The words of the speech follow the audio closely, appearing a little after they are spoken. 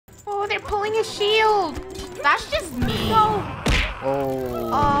Oh, they're pulling his shield. That's just me. No.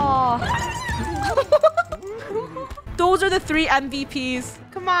 Oh. Those are the 3 MVPs.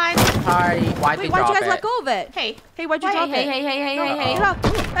 Come on. Party. Why'd Wait, they why'd drop you guys it? let go of it? Hey. Hey, why'd you drop it? Hey. Get up.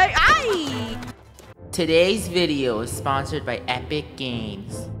 Hey, aye. Today's video is sponsored by Epic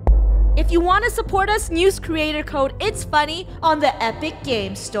Games. If you want to support us, use creator code ItsFunneh on the Epic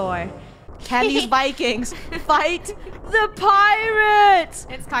Games Store. Can these Vikings fight the pirates?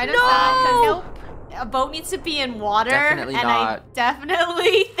 It's kind of No! sad because a boat needs to be in water. Definitely and not. I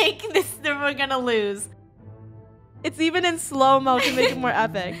definitely think we're gonna lose. It's even in slow-mo to make it more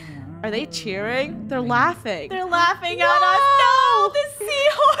epic. Are they cheering? They're laughing. They're laughing at us. No, the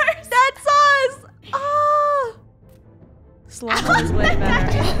seahorse. That's us! Oh! Slow-mo is way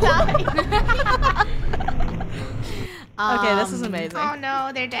better. Okay, this is amazing. Oh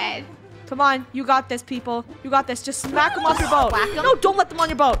no, they're dead. Come on, you got this, people. You got this. Just smack them off your boat. Whack 'em. No, don't let them on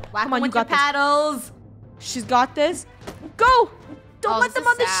your boat. Whack Come on, them you with your got this. paddles. She's got this. Go! Don't Oh, let this them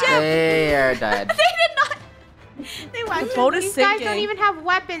on is the sad. ship. They are dead. They did not. They whacked The boat him. is These guys don't sinking. even have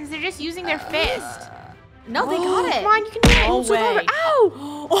weapons. They're just using their fist. No, they got it. Come on, you can do it. Oh, survivor. Ow!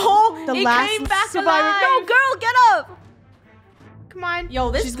 Oh, The it last came back survivor. alive. No, girl, get up! Come on. Yo,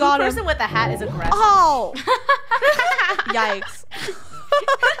 this She's blue got him. person with the hat is aggressive. Oh! Yikes.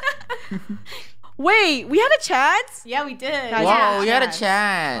 Wait, we had a chance? Yeah, we did. Guys, Whoa, we had a Oh,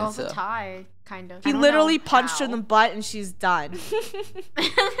 chance. it's a tie, kind of. He literally punched her in the butt and she's done.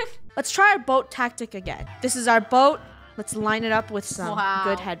 Let's try our boat tactic again. This is our boat. Let's line it up with some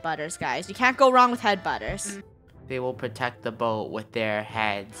good headbutters, guys. You can't go wrong with headbutters. They will protect the boat with their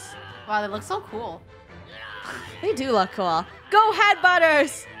heads. Wow, they look so cool. They do look cool. Go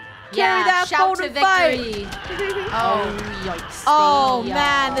headbutters! Carry that shout boat to and fight! victory. Oh, yikes. Oh,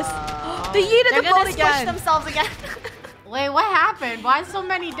 man, this... They yeeted They're the gonna boat squish again! themselves again. Wait, what happened? Why so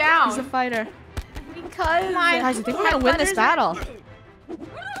many down? He's a fighter. Because Guys, I think we're gonna win this battle.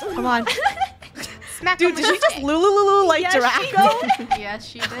 Come on. Smack Dude, them did she with just the Lulu like Draco? Yes,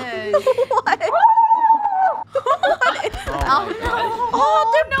 she did. What? Oh, my God.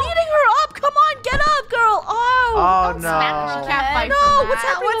 Oh, they're beating her up! Come on, get up, girl! Oh! Oh, smack her. no. She can't fight No, from what's that.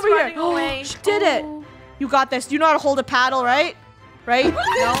 happening What's over running here? away? She did it. You got this. You know how to hold a paddle, right? Right?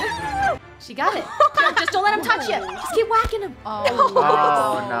 No. She got it. Just don't let him touch you. Just keep whacking him. Oh,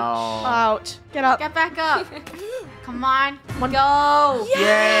 Oh, no. Ouch. Get up. Get back up. Come on. Go.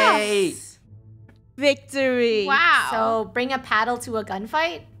 Yay! Victory. Wow. So bring a paddle to a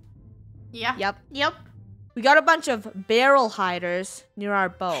gunfight? yeah. Yep. Yep. We got a bunch of barrel hiders near our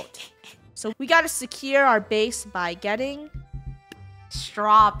boat. So we gotta secure our base by getting...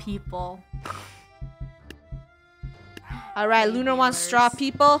 Straw people. Alright, Lunar wants straw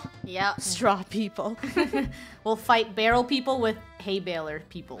people. Yep. Straw people. We'll fight barrel people with hay baler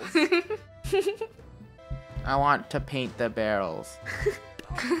peoples. I want to paint the barrels.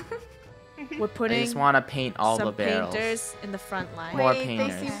 We're I putting just want to paint all the some barrels. painters in the front line. More Wait,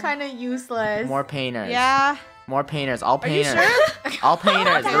 painters. they seem kind of useless. More painters. Yeah. More painters. All Are you painters. sure? All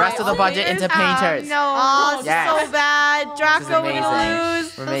painters. The rest of the All budget painters? into painters. No. Oh, this Yes. is so bad. This is Draco, we're amazing. gonna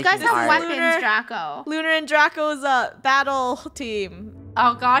lose. We're Those making guys have art. weapons, Lunar. Draco. Lunar and Draco's battle team.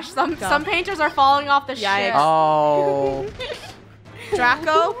 Oh gosh, some painters are falling off the Yikes. ship. Oh,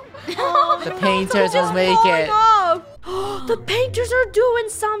 Draco? the painters will make it. The painters are doing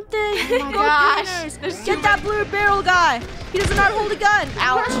something. Oh my gosh. Painters. Get that blue barrel guy. He does not hold a gun.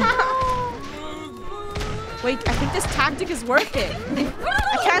 Ouch. Wait, I think this tactic is working.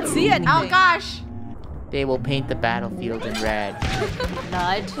 I can't see anything. Oh gosh. They will paint the battlefield in red.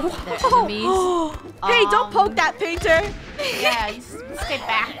 Nudge. Their enemies. Hey, don't poke that painter. Yeah, you stay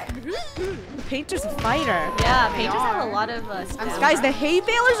back. The painter's a fighter. Yeah, painters have a lot of stamina. Guys, the hay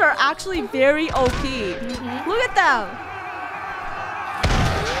balers are actually very OP. Look at them.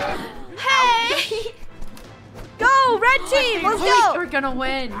 Hey! Go, red team, let's go. We're gonna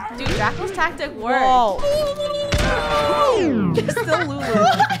win. Dude, Draco's tactic worked. Whoa. Still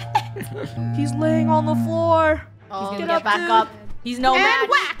Lulu. He's laying on the floor. Oh, Get get up, back dude. up. He's no And match.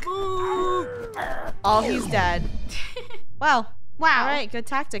 whack. Oh, he's dead. Wow. Wow. All right, good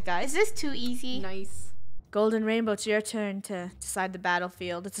tactic, Is guys. this too easy? Nice. Golden Rainbow, it's your turn to decide the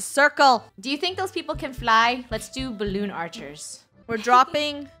battlefield. It's a circle. Do you think those people can fly? Let's do balloon archers. We're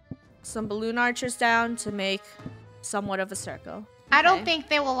dropping some balloon archers down to make somewhat of a circle. I don't Okay. think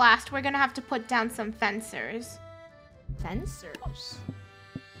they will last. We're gonna have to put down some fencers. Fencers.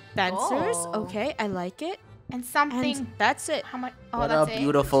 Fencers, Oh. okay, I like it. And something. And that's it. How much? Oh, What a that's it.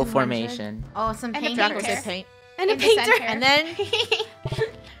 beautiful 200. formation. Oh, some And a Draco painters. painter. said paint. And a In the painter. center. And then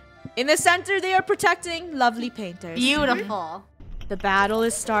in the center, they are protecting lovely painters. Beautiful. The battle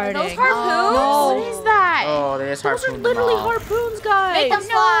is starting. Those harpoons? No. What is that? Oh, they just Those are harpooned them literally all. harpoons, guys. Make them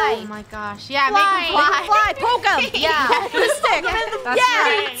fly. Oh my gosh. Yeah, Fly. make them fly. Fly, poke them. Yeah. With a stick. That's Yeah.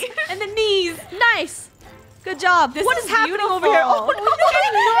 right. And the knees. Nice. Good job. This What is is happening over here? Oh, What no.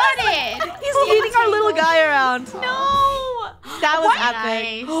 it? He's eating our little guy around. No. That was Nice.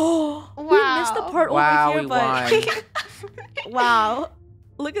 epic. Wow. We missed the part Wow, over here, we but wow.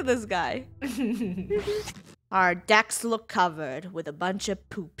 Look at this guy. Our decks look covered with a bunch of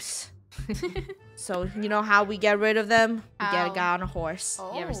poops. So you know how we get rid of them? We get a How? guy on a horse.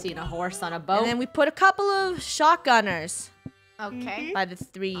 You ever seen a horse on a boat? And then we put a couple of shotgunners Okay. by the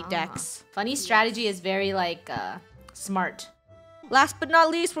 3 Ah. decks. Funny strategy is very like smart. Last but not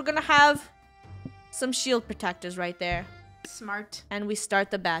least, we're gonna have some shield protectors right there. Smart. And we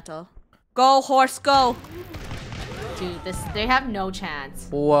start the battle. Go, horse, go! Dude, they have no chance.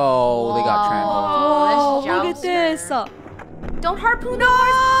 Whoa, they got trampled. Oh, this look at jouster. this! Don't harpoon No!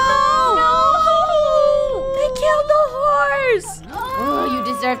 They killed the horse! Oh, you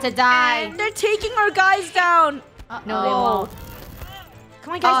deserve to die. They're taking our guys down! No, they won't.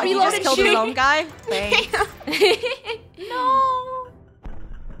 Come on, guys, he reload just and killed shoot. his own guy. No.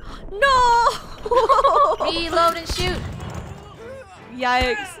 No! Reload and shoot.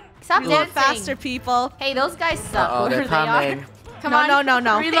 Yikes. Stop Reload dancing. faster, people. Hey, those guys suck. Uh-oh, they're wherever they are. coming. Come no, on.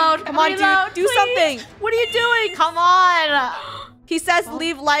 no. Reload. Come on, Reload, dude. Do please. something. What are you doing? Come on. He says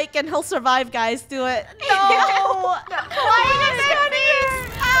leave like and he'll survive, guys. Do it. No. Why are you doing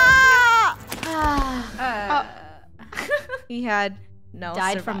this? Ah! He had no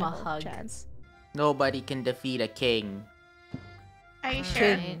Died from a survival hug. chance. Nobody can defeat a king. Are you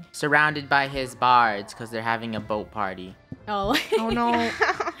sure? Surrounded by his bards because they're having a boat party. Oh. Oh no.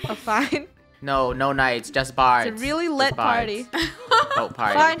 Oh, fine. No knights, just bards. It's a really Just lit bards. party. Boat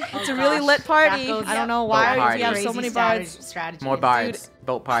party. Fine. It's a really gosh. lit party. That goes- I don't know Boat why party. we have so Crazy many bards. Strategy. More bards.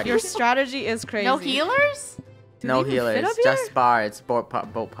 Boat party. Your strategy is crazy. No healers? Do No they even fit healers, up here? just bards. Boat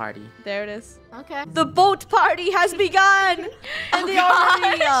party. There it is. Okay. The boat party has begun! And they are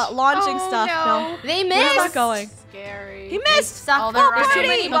already launching Oh, stuff. no. They Where's missed. that going? Scary. He missed! Suck. Oh, they're Boat running. party. Too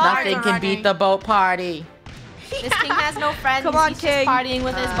many Boat bards. Nothing are can running. beat the boat party. This king has no friends. Come on, He's king. just partying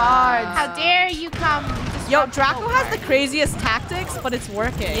with his bards. How dare you come? Yo, disrupt Draco the has the boat craziest tactics, but it's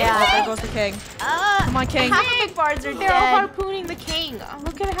working. Yeah. Oh, there goes the king. Come on, king. Half of the bards are They're all dead. harpooning the king.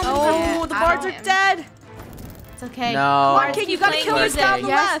 Look at how Oh, the bards are dead. It's okay. No. Come on, Bards king, you keep gotta playing kill this music. guy on the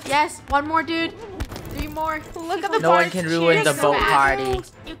Yes, left. yes. One more, dude. 3 more. Look at the No one bards can ruin the cheering boat so party. bad.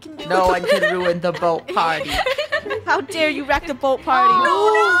 You can do No it. one can ruin the boat party. How dare you wreck the boat party?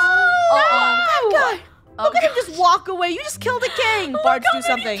 Uh-oh. Look at him just walk away. You just killed the king. Bards, do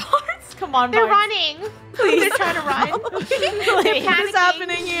something. Come on, They're bards. running. Please. They're trying to run. What is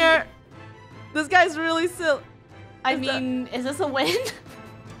happening here? This guy's really silly. I mean, is this a win?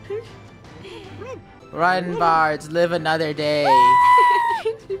 Run, bards, live another day.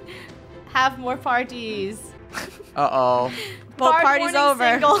 Have more parties. Uh-oh. Boat Bard party's warning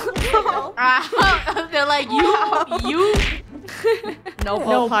over. single. They're like, you. No boat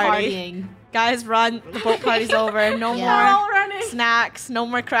No party. partying. Guys, run. The boat party's over. No Yeah. more snacks. No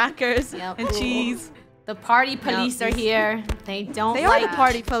more crackers Yep. and cheese. The party police are here. They don't They like are the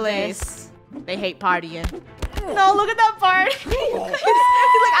party police. this. They hate partying. No, look at that part. He's like,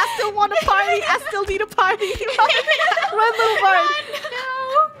 I still want to party. I still need a party. Run, little bird.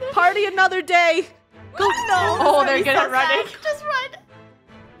 Party another day. Go. No. Oh, they're good at running. Just run.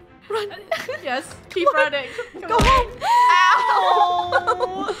 Run. Yes, keep running. Go home.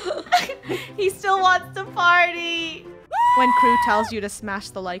 Ow! He still wants to party. When KREW tells you to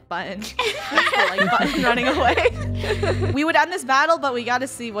smash the like button. Smash the like button running away. We would end this battle, but we gotta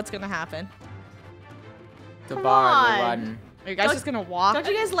see what's gonna happen. The Come bard on. will run. Are you guys just gonna walk? Don't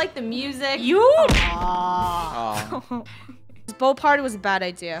you guys like the music? You? Aw. Oh. This boat party was a bad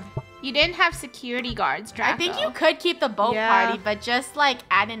idea. You didn't have security guards, Draco. I think you could keep the boat Yeah. party, but just like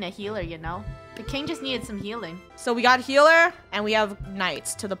add in a healer, you know? The king just needed some healing. So we got healer and we have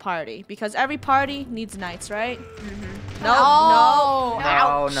knights to the party because every party needs knights, right? No, Oh,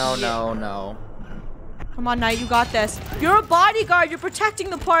 No. Come on, knight, you got this. You're a bodyguard. You're protecting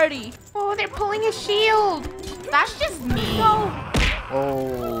the party. Oh, they're pulling a shield. That's just me. Oh.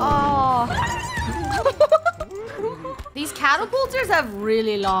 Oh. These catapulters have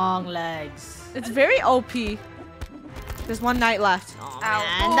really long legs. It's very OP. There's one knight left. Oh,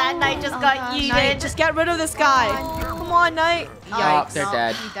 man, that knight just got yeeted. Knight, just get rid of this guy. Come on, knight. Oh, Yikes. they're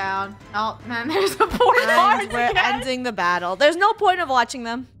dead. Be down. Oh, man, there's a poor And bard we're again. ending the battle. There's no point of watching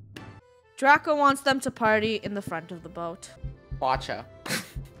them. Draco wants them to party in the front of the boat. Watcha.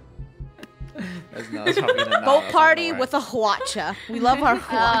 That's probably not Boat how party it's with a huacha. We love our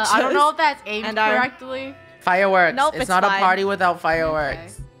huachas. I don't know if that's aimed And our- correctly. Fireworks. Nope, it's it's not fine. a party without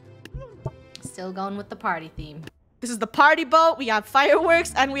fireworks. Still going with the party theme. This is the party boat. We got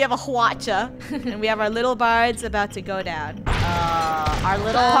fireworks and we have a huacha. And we have our little bards about to go down. Our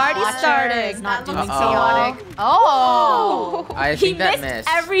little Party watcher starting. is not doing so Uh-oh. chaotic. Oh! I He think that missed missed.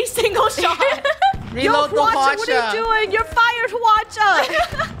 every single shot. Reload the Huacha, what are huacha. you doing? You're fired,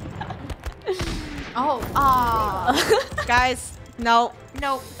 huacha. Oh. Guys, no.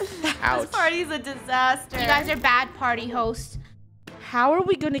 Nope. Ouch. This party's a disaster. You guys are bad party hosts. How are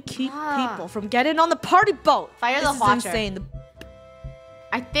we gonna keep Ah. people from getting on the party boat? Fire This the is watcher. insane.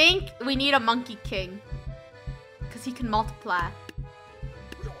 I think we need a monkey king. Because he can multiply.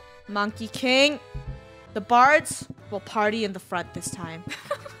 Monkey King. The bards will party in the front this time.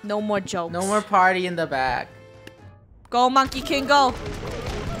 No more jokes. No more party in the back. Go, Monkey King, go.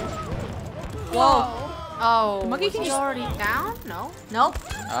 Whoa. Oh. Monkey was King he just- already down? No. Nope.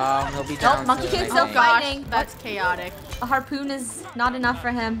 He'll be down Monkey soon, King's I still think. fighting. That's chaotic. A harpoon is not enough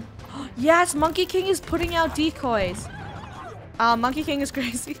for him. Yes, Monkey King is putting out decoys. Monkey King is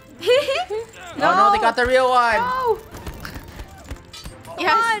crazy. Oh no, they got the real one. No.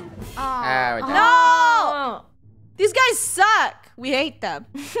 Yes. Ah, we're done. No. These guys suck. We hate them.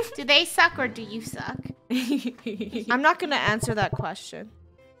 Do they suck or do you suck? I'm not gonna answer that question.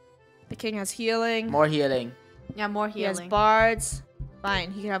 The king has healing. More healing. Yeah, more He has healing. bards.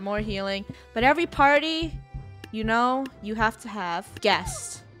 Fine, he can have more healing. But every party, you know, you have to have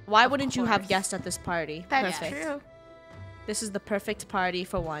guests. Why wouldn't you have course. guests at this party? That's Perfect. true. This is the perfect party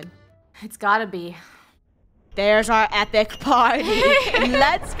for one. It's gotta be. There's our epic party.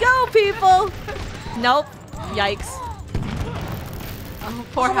 Let's go, people. Nope. Yikes. Oh,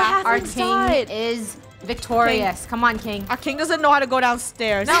 poor Oh, half. Our Everyone's king died. is victorious. Come on, king. Our king doesn't know how to go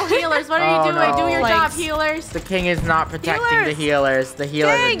downstairs. No, healers, what are Oh, you doing? no. Do your Legs. job, healers. The king is not protecting the healers. The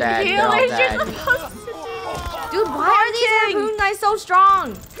healers King, are dead. They're all Healers, you're dead. supposed to do. Dude, why are these King. harpoon guys so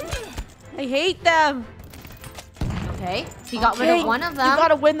strong? I hate them. Okay, he got rid King, of one of You them.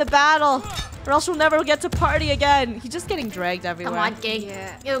 gotta win the battle, or else you'll never get to party again. He's just getting dragged everywhere. Come on, king.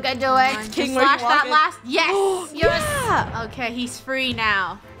 Yeah. You can do it. King, where you Slash that walking? last. Yes. Yeah. Okay, he's free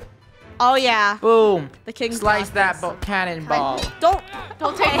now. Oh yeah. Boom. The king Slice that cannonball. Don't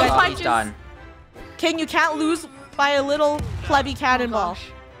Don't take Oh, the he's punches. done. King. You can't lose by a little plebby cannonball.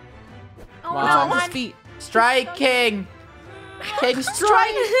 Oh, Wow. It's on no, his one. feet. Strike, king. King,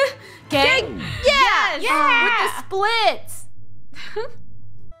 strike. King. Yes. Yeah. With the splits.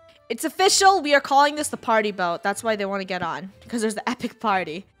 It's official. We are calling this the party boat. That's why they want to get on, because there's the epic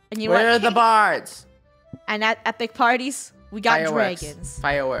party. And you know Where are what? the bards? And at epic parties, we got Fireworks. dragons,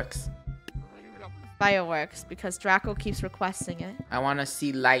 Fireworks. fireworks, because Draco keeps requesting it. I want to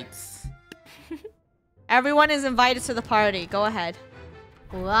see lights. Everyone is invited to the party. Go ahead.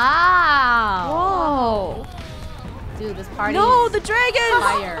 Wow. Whoa. Dude, this party No, is the dragons.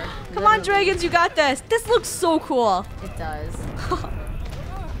 fire. Come on, Literally. dragons, you got this. This looks so cool. It does.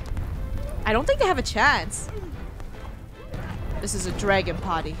 I don't think they have a chance. This is a dragon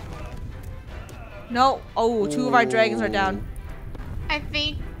party. No. Oh, two of our dragons are down. I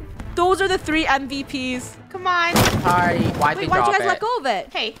think. Those are the 3 MVPs. Come on. Party. Why'd Wait, they why'd you drop guys it? let go of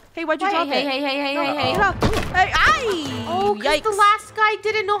it? Hey. Hey, why'd you Wait, drop Hey, it? hey, hey, hey, hey, hey. Get up. Hey, aye! Oh, because Yikes. the last guy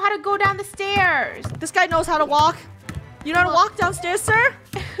didn't know how to go down the stairs. This guy knows how to walk. You know how to walk downstairs, sir?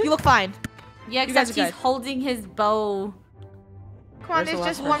 You look fine. Yeah, You guys except are he's good. holding his bow. Come on, Where's the there's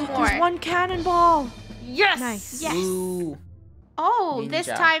just last one one? more. There's one cannonball. Yes. Nice. Yes. Ooh. Oh, this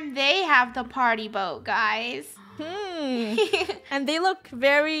Ninja. time they have the party boat, guys. And they look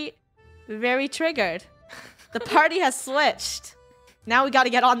very, very triggered. The party has switched. Now we got to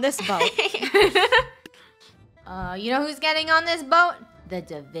get on this boat. You know who's getting on this boat? The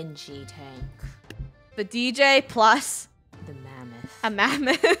Da Vinci tank. The DJ plus The mammoth. a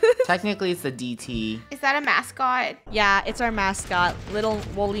mammoth. Technically, it's the DT. Is that a mascot? Yeah, it's our mascot, little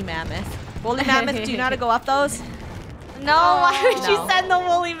woolly mammoth. Woolly mammoth, do you know how to go up those? No, Why would you No. send the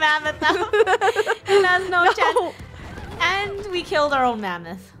woolly mammoth out? It has no, No. chance. And we killed our own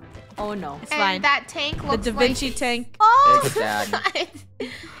mammoth. Oh no. It's And fine. that tank The looks Da Vinci like... tank. It's dead.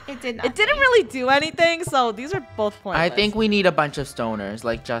 it did not. It didn't really do anything, so these are both pointless. I think we need a bunch of stoners,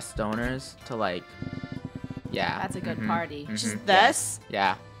 like just stoners, to like. Yeah. That's a good mhm, party. mhm. Just this.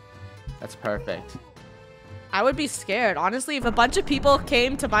 Yeah. That's perfect. I would be scared. Honestly, if a bunch of people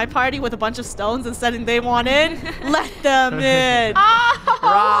came to my party with a bunch of stones and said they want in, let them in.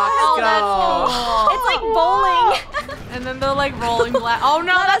 Rocks go! It's like bowling. And then they're like rolling black. Oh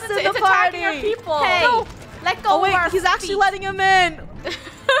no, Let that's us in it's the attacking our party. people. Hey, No. let go Oh of wait, our he's actually feet. letting him in.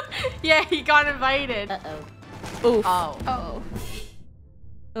 Yeah, he got invited. Uh-oh. Oof. Oh. Oh.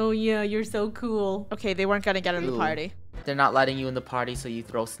 Oh yeah, you're so cool. Okay, they weren't gonna get in the Ooh. party. They're not letting you in the party, so you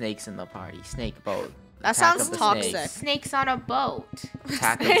throw snakes in the party. Snake boat. That Attack sounds of the toxic. snakes. Snakes on a boat.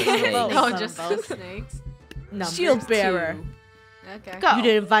 Attack of the snakes. Boat. Oh, Son just of the both. snakes. Number Shield bearer. 2. Okay. Go. You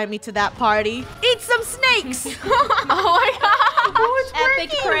didn't invite me to that party. Eat some snakes. Oh my god.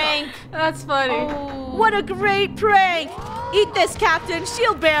 Epic prank. That's funny. Oh. What a great prank. Eat this, Captain.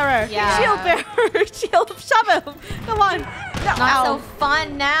 Shield bearer. Yeah. Shield bearer. Shield. Shove him. Come on. No. Not Ow. so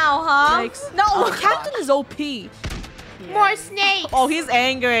fun now, huh? Snakes. No, Captain is OP. More snakes. Oh, he's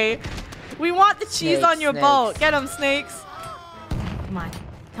angry. We want the cheese Snakes, on your snakes. boat. Get him, snakes. Come on.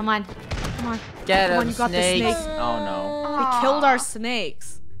 Come on. Come on. Get Come on, him, you got the snakes. snake. Oh no. They killed our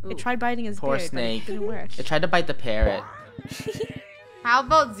snakes. They Ooh. tried biting his Poor beard, snake. but it didn't work. It tried to bite the parrot. How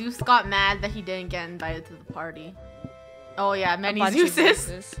about Zeus got mad that he didn't get invited to the party? Oh yeah, A many bunch of Zeuses.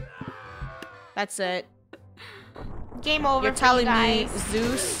 Zeuses. That's it. Game over. You're for telling you me guys.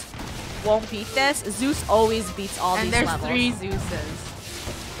 Zeus won't beat this? Zeus always beats all And these there's levels. 3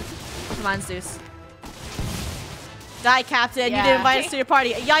 Zeuses. Come on, Zeus. Die, Captain. You Yeah. didn't invite us to your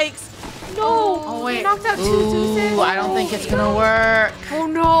party. Yikes. No. Oh wait. You knocked out 2 Ooh, Zeuses. I don't think it's gonna work. Oh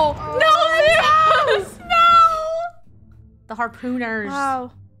no. No, Zeus. The harpooners.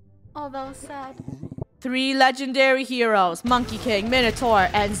 Wow. Oh, that was sad. 3 legendary heroes. Monkey King, Minotaur,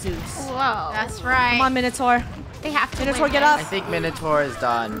 and Zeus. Whoa. That's right. Come on, Minotaur. They have to Minotaur, win get this. up. I think Minotaur is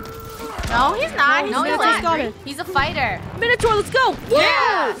done. No, he's not. He's No, still he's Minotaur's got angry. it. He's a fighter. Minotaur, let's go.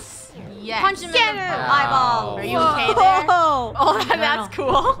 Yes. Yes. Punch him in the Wow. eyeball. Are you okay there? Whoa. Oh, that's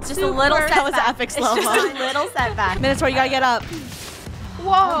cool. Just a little setback. That was epic It's slow-mo. just a little setback. Minotaur, you gotta get up. Whoa.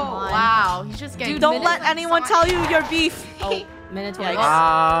 Wow. He's just getting. Dude, Don't Minotaur- let anyone tell you your beef. Oh, Minotaur.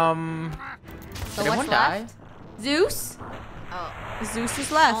 Yikes. So Did everyone what's die? left? Zeus? Oh, Zeus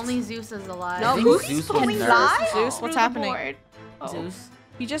is left. only Zeus is alive. No, I think who's Zeus going was live? nerfed. Zeus, what's happening? Zeus.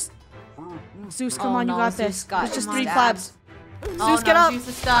 You just... Zeus, come Oh, on, you no, got Zeus this. got It's just him 3 on claps. Oh, Zeus, get no, up. Zeus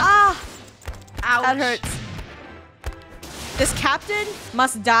is stuck. Ah, Ouch. that hurts. This captain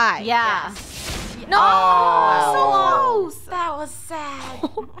must die. Yeah. No. Oh. So close. That was sad.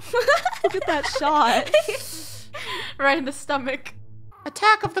 Look at that shot. Right in the stomach.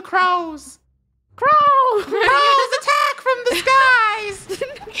 Attack of the crows! Crow! Crows, attack from the skies!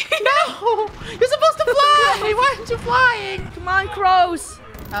 No! You're supposed to fly! Why aren't you flying? Come on, crows.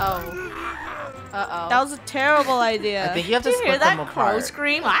 Oh. Uh-oh. That was a terrible idea. I think you have to Did you hear split them that crow apart.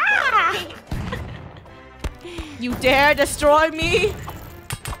 scream? Ah! You dare destroy me?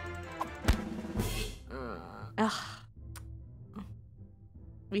 Ugh.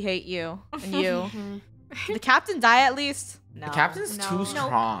 We hate you. And you. Did the captain die at least? No. The captain's No. too No.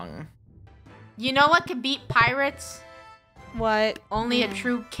 strong. You know what can beat pirates? What? Only a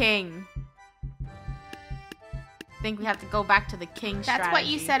true king. I think we have to go back to the king That's what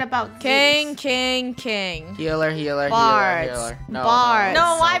you said about King, Zeus. king, king. Healer, healer, Bards. healer, healer. No, Bards.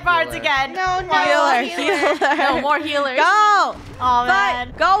 No, why no bards healer. again? No, Healer, healer. healer. No more healers. Go! Oh, Fight!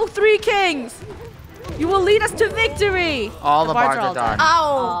 man. Go, 3 kings! You will lead us to victory! All the bards all are done. dead.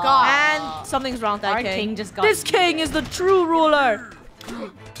 Oh, God. And something's wrong with that Our king. king just got This king is the true ruler!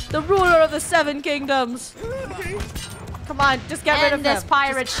 The ruler of the 7 kingdoms! Come on, just get rid of End this him.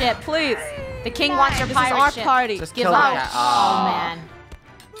 pirate ship. Please. The king wants your This is pirate our ship. party. Just Give kill the up. cat. Oh, man.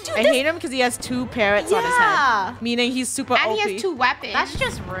 I hate him because he has 2 parrots on his Yeah. head. Meaning he's super And OP. he has 2 weapons. That's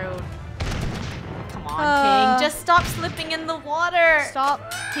just rude. Come on, king. Just stop slipping in the water. Stop.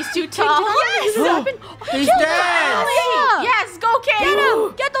 He's too tall. Yes! He's dead! Yeah. Yes, go king. Get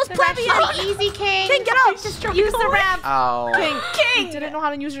him! Get those plebeians! Easy, king. King, get up! Use the ramp. Oh. King! You didn't know how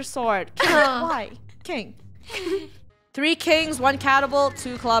to use your sword. King, why? King. 3 kings, 1 catapult,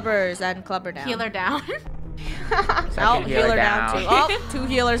 2 clubbers, and clubber down. Healer down. Oh, healer down too. Oh, 2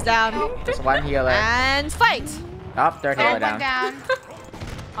 healers down. Just 1 healer. And fight! Oh, third healer down.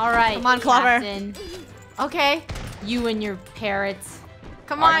 All right. Come on, Clover. Captain. Okay. You and your parrots.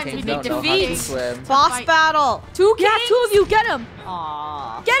 Come Our on, kings we don't need know how to defeat. swim. Boss fight. battle. 2 Yeah, 2 of you, get him!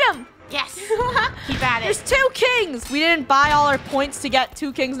 Aww. Get him! Yes. Keep at There's it. 2 kings! We didn't buy all our points to get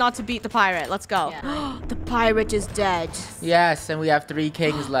 2 kings not to beat the pirate. Let's go. Yeah. The pirate is dead. Yes, and we have 3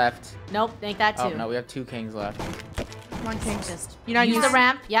 kings left. Nope, make that 2. Oh, no, we have 2 kings left. Come on, kings. Just You're not use using the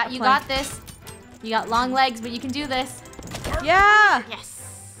ramp. Yeah, you plank. got this. You got long legs, but you can do this. Yeah! Yes.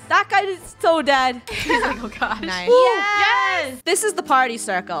 That guy is so dead. He's like, oh gosh. Nice. Yes! This is the party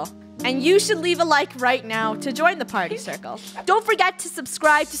circle. And you should leave a like right now to join the party circle. Don't forget to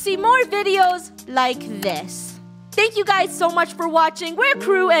subscribe to see more videos like this. Thank you guys so much for watching. We're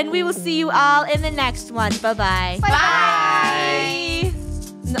KREW and we will see you all in the next one. Bye-bye. Bye.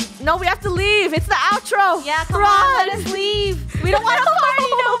 No. No, we have to leave. It's the outro. Yeah, come Run. on, let us leave. We don't want to party